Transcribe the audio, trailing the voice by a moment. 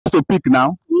to pick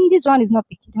now. This one is not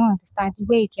pick. You don't understand the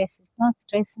way he dresses. Not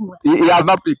dressing well. He has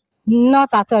not picked. Not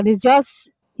at all.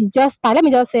 Let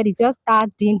me just say, it's just start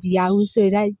doing the Yahoo, so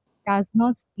that does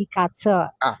not speak at all.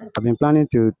 I've been planning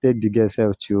to take the girl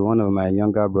self to one of my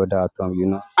younger brother at home, you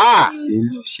know.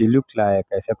 She looked like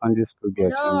a secondary school girl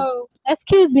to me.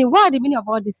 Excuse me, what are the meaning of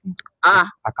all these things? I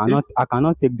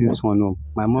cannot take this one home.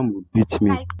 My mom will beat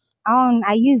me.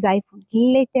 I use iPhone,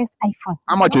 latest iPhone.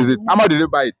 How much is it? How much did you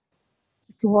buy it?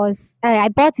 It was I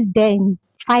bought it there in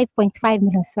 5.5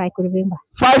 million, so I could remember.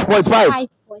 5.5.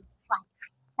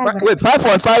 5.5. Wait,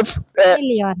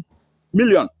 5.5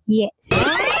 million. Yes.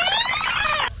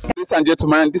 Ladies and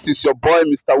gentlemen, this is your boy,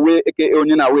 Mr. Way, aka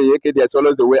Onyina Way, aka There's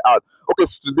Always the Way Out. Okay,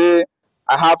 so today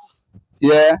I have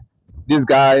here this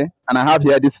guy and I have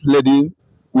here this lady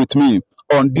with me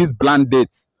on this blind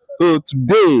date. So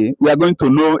today we are going to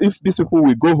know if these people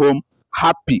will go home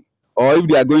happy or if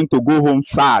they are going to go home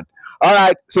sad. All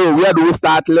right, so where do we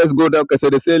start? Let's go there. Okay, so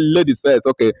they say ladies first.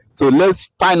 Okay, so let's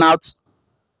find out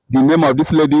the name of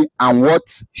this lady and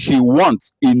what she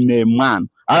wants in a man.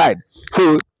 All right,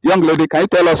 so young lady, can you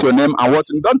tell us your name and what?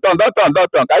 Don't turn.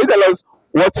 Can you tell us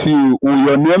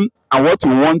your name and what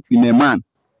you want in a man?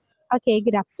 Okay,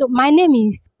 good afternoon. So my name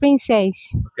is Princess.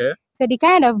 Okay. So the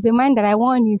kind of a man that I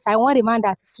want a man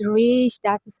that is rich,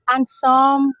 that is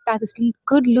handsome, that is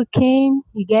good looking.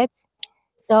 You get?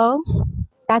 So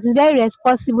that is very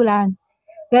responsible and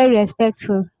very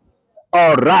respectful.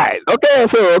 All right. Okay.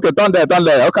 So turn there.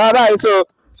 Okay. All right. So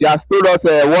she has told us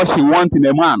what she wants in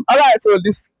a man. All right. So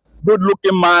this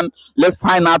good-looking man, let's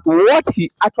find out what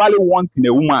he actually wants in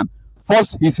a woman.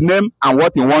 First, his name and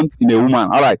what he wants in a woman.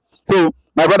 All right. So,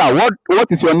 my brother,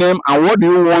 what is your name and what do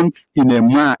you want in a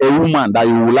woman that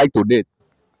you would like to date?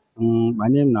 My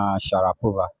name is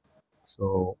Sharapova.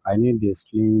 So I need a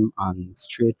slim and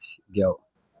straight girl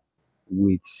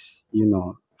with,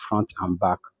 front and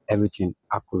back, everything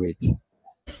accurate.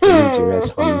 The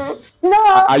rest for me.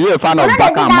 No. Are you a fan of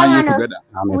Baka and Manu together?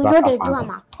 I'm a Baka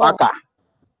fan. Baka.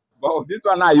 But this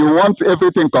one now, you want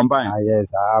everything combined?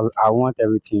 Yes, I want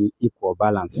everything equal,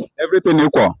 balance. Everything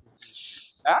equal?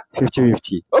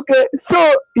 50-50. Okay,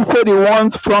 so he said he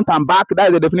wants front and back. That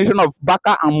is the definition of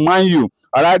Baka and Manu.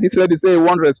 All right, this lady say he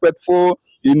wants respectful,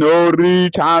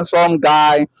 rich, handsome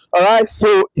guy. All right,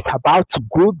 so it's about to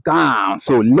go down.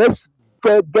 So let's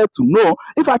get to know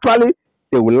if actually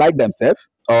they will like themselves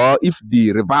or if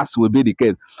the reverse will be the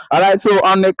case. All right, so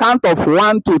on the count of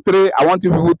 1 to 3, I want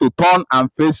you people to turn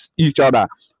and face each other.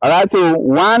 All right, so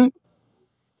 1,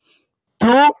 2,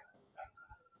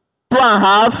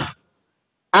 2.5,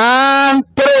 and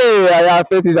 3. I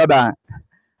face each other.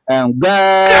 And gang.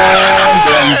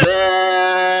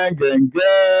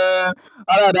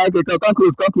 All right, okay, come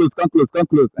close.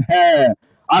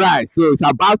 All right, so it's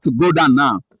about to go down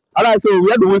now. All right, so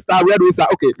where do we start?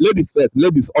 Okay, ladies first.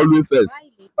 Ladies always first.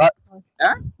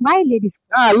 Why ladies?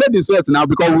 Ladies first now,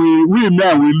 because we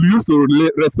men, we used to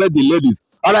respect the ladies.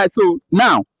 All right, so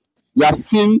now you have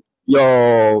seen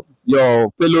your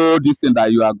fellow this thing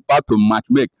that you are about to match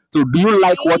make. So do you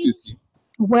like what you see?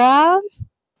 Well,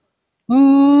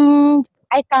 let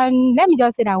me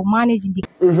just say that I will manage it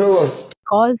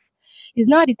because he's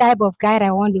not the type of guy that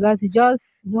I want, because he's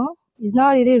just, he's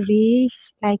not really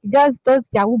rich, like just those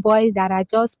Yahoo boys that are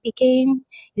just picking.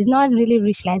 He's not really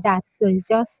rich like that, so it's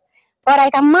just, but I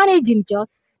can manage him.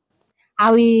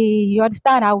 You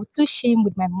understand, I will touch him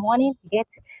with my money, you get?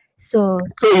 So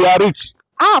you are rich?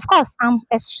 Of course, I'm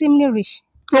extremely rich.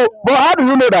 So, but how do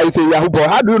you know that he's a Yahoo boy?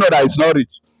 How do you know that he's not rich?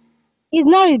 He's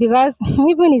not rich because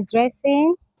even his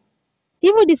dressing,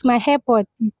 even this my hairport,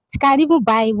 it can't even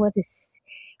buy what is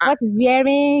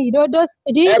wearing. Those.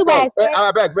 Do you know why I said?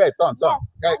 Beg, turn.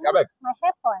 My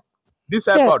hairport. This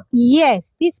hairport.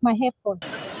 Yes, this my hairport.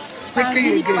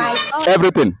 Speaking again.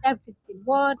 Everything.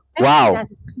 What? Wow.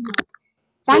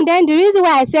 And then the reason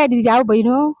why I said this Yahoo, but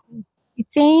the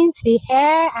things, the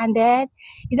hair, and then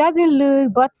it doesn't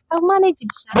look, but I'll manage it.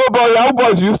 But Yahoo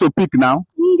boys used to pick now.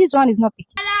 This one is not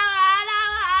picking.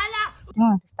 I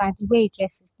don't understand the way he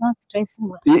dresses. Not dressing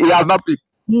well. He has not picked.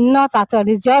 Not at all.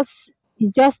 It's just.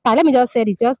 Let me just say,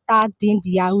 it's just start doing the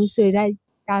Yahoo, so that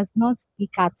does not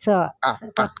speak at all.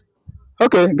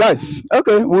 Okay, guys.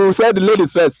 Okay, we will say the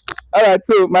ladies first. All right.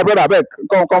 So my brother, beg,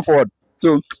 come forward.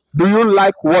 So, do you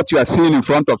like what you are seeing in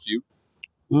front of you?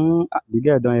 The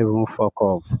girl don't even fuck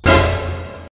up.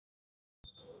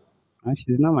 And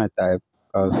she's not my type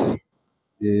because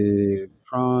the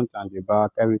front and the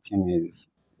back, everything is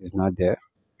not there.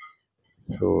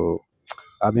 So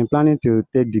I've been planning to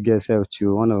take the girl self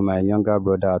to one of my younger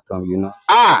brother at home, you know.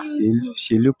 Ah,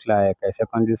 She looked like a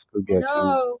secondary school girl to me.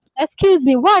 No. Excuse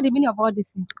me, what are the meaning of all these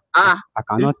things? ah. I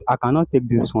cannot take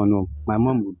this one home. My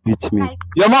mom will beat me. Like,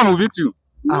 Your mom will beat you.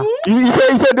 Ah, He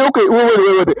said, okay,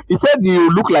 wait. He said you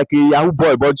look like a Yahoo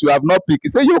boy, but you have not picked. He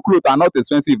said your clothes are not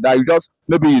expensive. That you just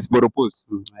maybe it's Boropos.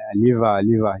 leave her.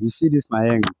 You see this my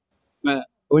earring? Eh.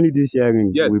 Only this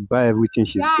earring Yes. will buy everything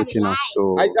she's God, putting on.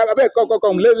 So I beg,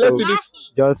 come. Let's So- see this.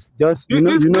 just you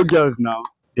know girls now.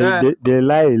 They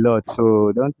lie a lot.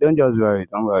 So don't just worry.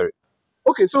 Don't worry.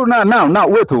 Okay, so now,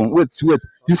 wait. You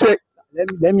say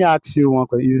Let me ask you one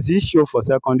question. Is this show for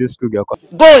secondary school girl?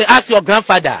 Go and ask your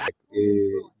grandfather.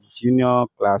 A junior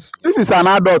class. this is an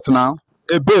adult now,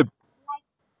 a babe.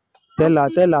 Tell her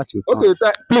to come. Okay,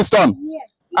 please turn. yes.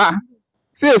 Ah,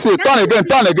 see,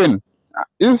 turn again.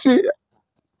 You see,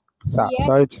 Sir, Yes.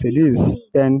 sorry to say this is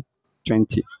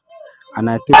 10:20, and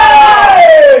I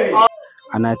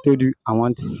told you I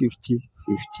want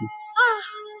 50-50.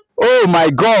 oh my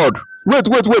God. Wait.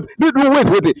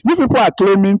 You people are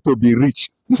claiming to be rich.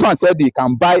 This one said he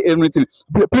can buy everything.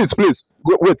 Please, wait.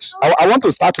 I want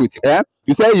to start with.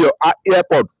 You say your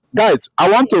AirPod, guys. I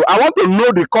want to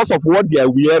know the cost of what they are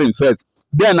wearing first.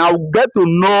 Then I'll get to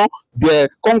know their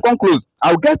come close.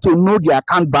 I'll get to know their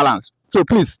account balance. So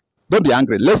please don't be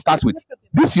angry. Let's start with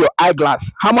this. Your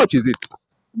eyeglass. How much is it?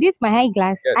 This my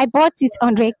eyeglass. Yes. I bought it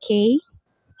 100K.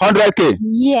 100K.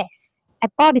 Yes. I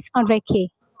bought it 100K.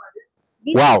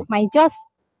 This Wow. is my just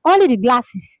only the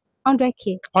glasses.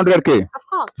 100K. 100K. Of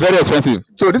course. Very expensive.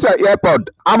 So this is your AirPod.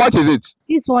 How much is it?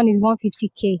 This one is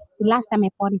 150K. The last time I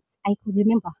bought it, I could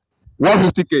remember.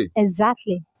 150K.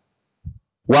 Exactly.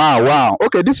 Wow.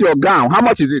 Okay, this is your gown. How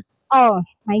much is it? Oh,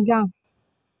 my gown.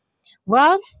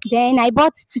 Well, then I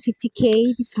bought 250K.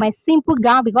 This is my simple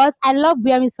gown because I love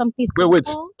wearing something Wait.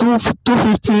 simple.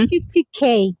 250.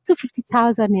 50K,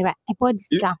 250,000 naira. I bought this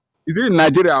gown. Is it in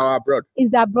Nigeria or abroad?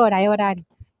 It's abroad. I ordered it.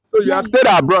 So you have stayed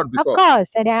abroad Of before. course,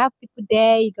 and I have people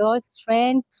there. You got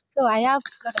friends, so I have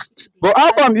a lot of people there. But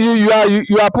how come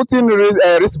you are putting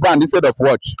wristband instead of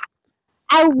watch?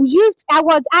 I was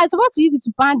supposed to use it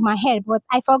to band my hair, but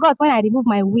I forgot when I removed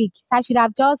my wig. So I should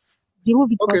have just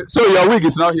removed it. Okay, so your wig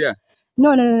is not here.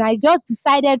 No. I just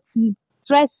decided to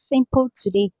dress simple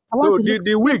today. I want So to look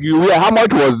the wig you wear, how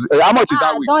much is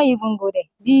that wig? Don't even go there.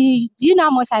 Do you know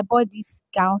how much I bought this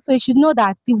gown? So you should know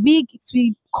that the wig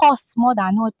will cost more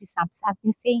than all this I've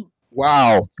been saying.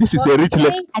 Wow, this is But a rich today,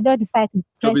 lady. I just decided to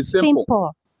dress be simple.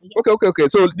 simple. Okay.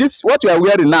 So this what you are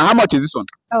wearing now, how much is this one?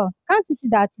 Oh, can't you see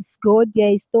that it's gold? There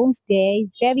is stones there.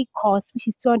 It's very cost, which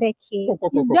is 200K. Go.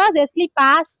 It's just a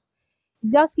slippers.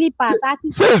 It's just slippers.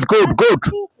 Say it's gold.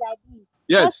 Things like this.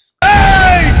 Yes.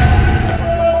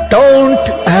 Don't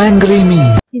angry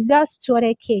me. It's just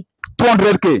 200K.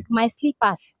 200K. My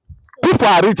slippers. People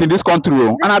are rich in this country,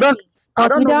 oh, and I don't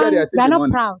But we know where they are we are taking not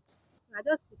money. proud. I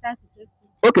just decided to dress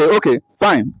simple. Okay,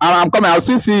 fine. I'm coming. I'll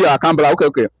still see your account.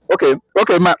 Okay.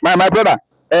 My brother.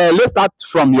 Let's start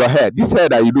from your hair. This hair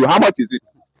that you do, how much is it?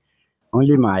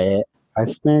 Only my hair. I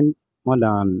spend more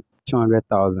than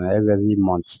 200,000 every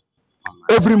month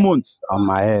Every month, on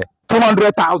my hair.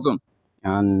 200,000.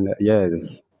 And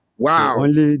yes, Wow. so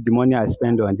only the money I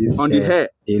spend on this On the hair,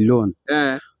 alone,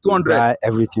 200. buy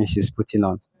everything she's putting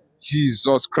on.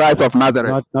 Jesus Christ of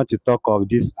Nazareth. Not to talk of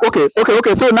this. Okay.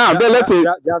 So now, then let's say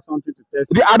There's something to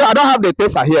test. I don't have the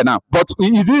taster here now, but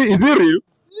is it real?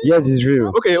 Yes, it's real.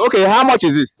 Okay. How much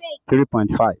is this?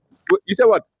 3.5. You say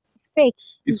what? It's fake.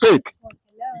 It's fake. Hello.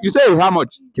 You say it's how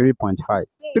much? 3.5.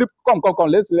 Come.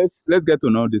 Let's get to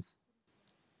know this.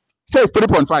 Say it's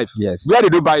 3.5. Yes. Where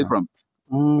did you buy it from?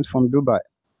 From Dubai.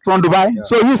 From Dubai. Yeah.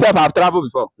 So you yourself have traveled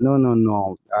before.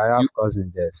 No. I have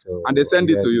cousins there, so And they send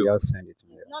it to you? Just send it to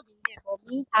me. It's not been there for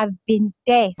me. I've been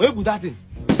there. Where would that thing?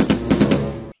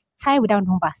 Time without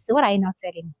numbers. So what are you not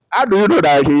telling me? How do you know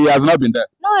that he has not been there?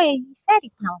 No, he said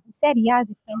it now. He said he has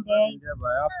a friend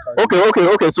there.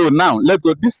 Okay. So now let's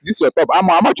go. This is your top.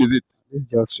 How much is it? It's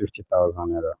just 50,000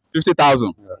 naira.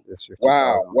 50,000. Yeah, it's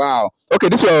 50,000. Wow. Okay,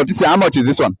 this is how much is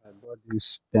this one? I bought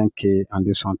this 10K and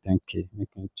this one 10K,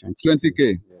 making 20.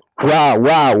 20K. Yeah.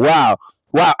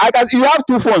 Wow. I guess you have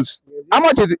two phones. How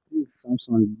much is it? This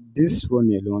Samsung. This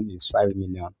phone alone is 5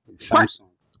 million. It's What? Samsung.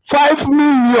 5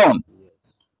 million.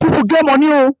 Yes. People get money,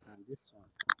 oh.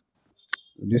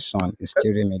 And this one is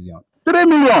 3 million 3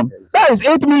 million. Yes. That is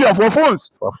 8 million for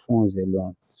phones. for phones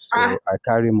alone. So Ah. I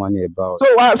carry money about. So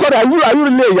sorry, are you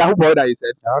really a Yahoo boy that you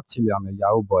said? Actually, I'm a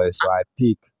Yahoo boy, so I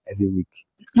pick every week.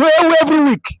 You every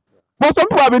week. But some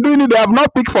people have been doing it, they have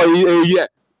not picked for a year.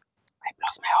 I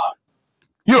plus my own.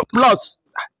 You plus.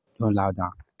 Don't allow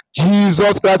down.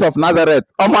 Jesus Christ of Nazareth.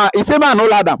 He say man no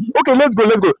ladder. Okay, let's go.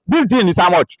 This jean is how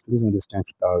much? This one is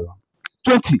 20,000.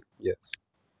 20. Yes.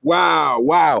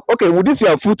 Wow. Okay, with this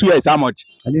your footwear is how much?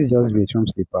 And this is just bedroom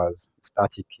slippers. It's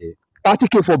 30K.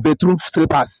 30K for bedroom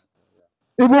slippers.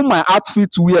 Even my outfit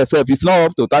wear itself is not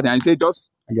up to 30. And you say just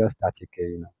 30K,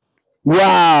 you know.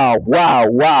 Wow.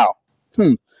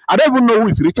 I don't even know who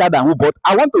is richer than who, but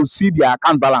I want to see their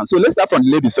account balance. So let's start from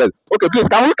the ladies first. Okay, please,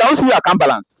 can we see your account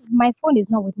balance? My phone is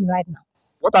not with me right now.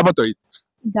 What happened to it?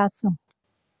 Is that so?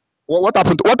 What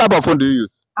happened to, what type of phone do you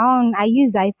use? I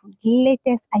use iPhone,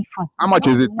 latest iPhone. How much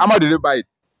is it? How much did you buy it?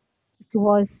 It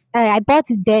was I bought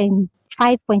it there in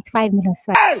 5.5 million.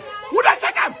 So Hey, would I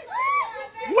check him?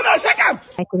 Would I check him?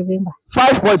 I could remember.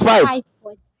 5.5.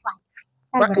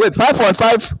 5.5. Wait,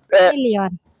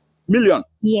 5.5 million.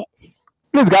 Yes.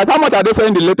 Please, guys, how much are they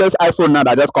selling the latest iPhone now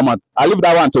that just come out? I'll leave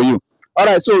that one to you. All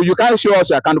right, so you can't show us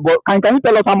your account, but can you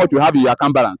tell us how much you have in your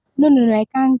account balance? No, I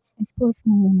can't expose.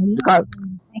 No. You can't.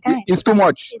 I can't. It's too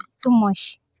much. It's too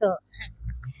much. So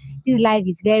this life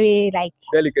is very like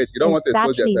Delicate. You don't want to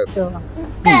expose yourself. So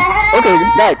Okay,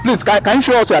 guys, please, can you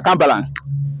show us your account balance?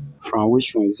 From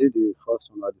which one? Is it the first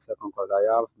one or the second? Because I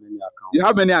have many accounts. You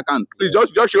have many accounts. Please,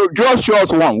 just show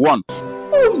us one.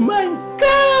 Oh my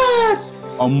God!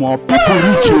 More people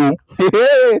reach you.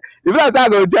 If I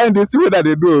start going to join this way that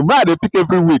they do, man, they pick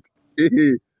every week.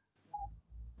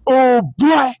 Oh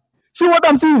boy, see what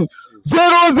I'm saying?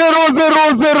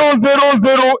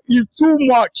 0.00000 is too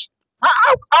much.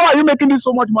 How are you making this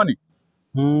so much money?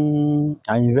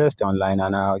 I invest online,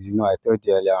 and I told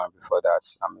you earlier on before that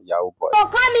I'm a Yahoo boy. Oh,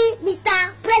 call me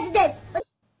Mr. President.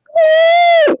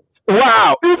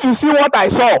 Wow! If you see what I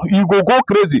saw, you go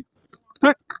crazy.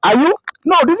 Are you?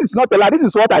 No, this is not a lie. This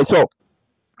is what I saw.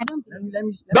 I don't believe. Let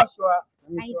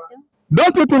me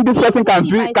Don't you think this person can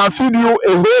feed you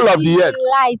a whole of the year?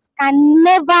 Light can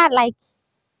never like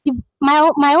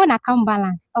my own account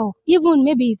balance. Oh, even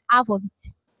maybe it's half of it.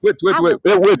 Wait.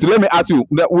 Let me ask you.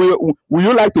 Will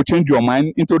you like to change your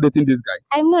mind into dating this guy?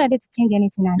 I'm not ready to change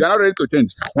anything. You are not ready to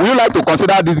change. Will you like to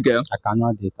consider this girl? I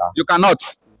cannot date her. You cannot.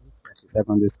 Like a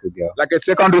secondary school girl. Like a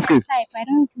secondary school. Type. I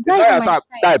don't. It's It's not your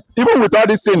type. Even with all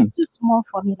this thing, Too small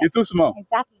for me. it's too small.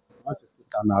 Exactly.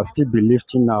 And I'll still be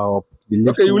lifting her up.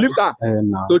 Okay, you lift her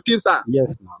Now. to kiss her.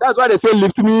 Yes, now. That's why they say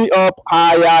lift me up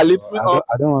higher, lift me up.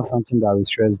 I don't want something that will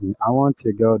stress me. I want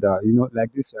a girl that,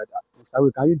 like this. Mr.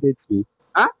 Will, can you date me?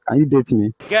 Huh? Can you date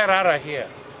me? Get out of here.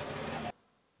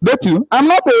 Date you?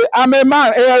 I'm a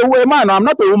man. A man. I'm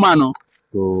not a woman. No.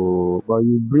 So, but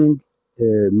you bring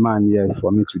a man here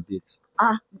for me to date.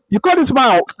 You call this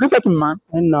man? Look at him, man.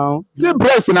 And now, See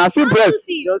breast, you know. See breast.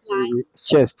 just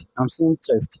chest. I'm seeing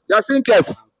chest. You're seeing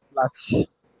chest. Flat.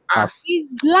 He's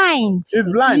blind. He's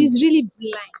blind. He's really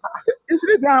blind. It's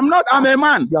really, I'm a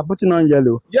man. You are putting on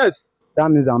yellow. Yes. That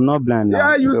means I'm not blind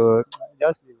now. Yeah, so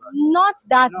just leave her. Not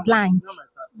that blind.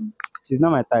 She's not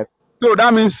my type. So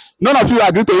that means none of you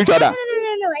agree to each other. No. I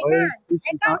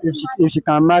can't. If she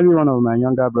can marry one of my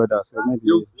younger brothers, so maybe.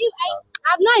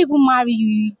 I've not even married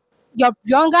you. Your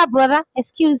younger brother.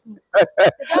 Excuse me.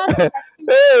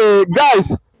 Hey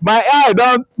guys,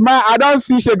 I don't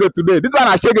see Shege today. This one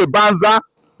I Shege Banza.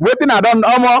 Waiting, I don't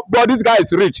know, but this guy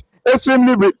is rich.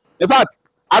 Extremely rich. In fact,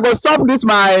 I go stop this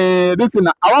thing. I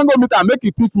want to go meet and make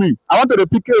it teach me. I want to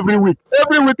pick every week.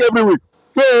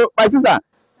 So my sister,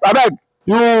 I beg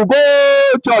you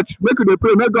go church, make you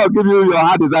pray, make God give you your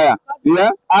heart desire. Yeah.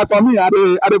 As for me, I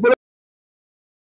follow.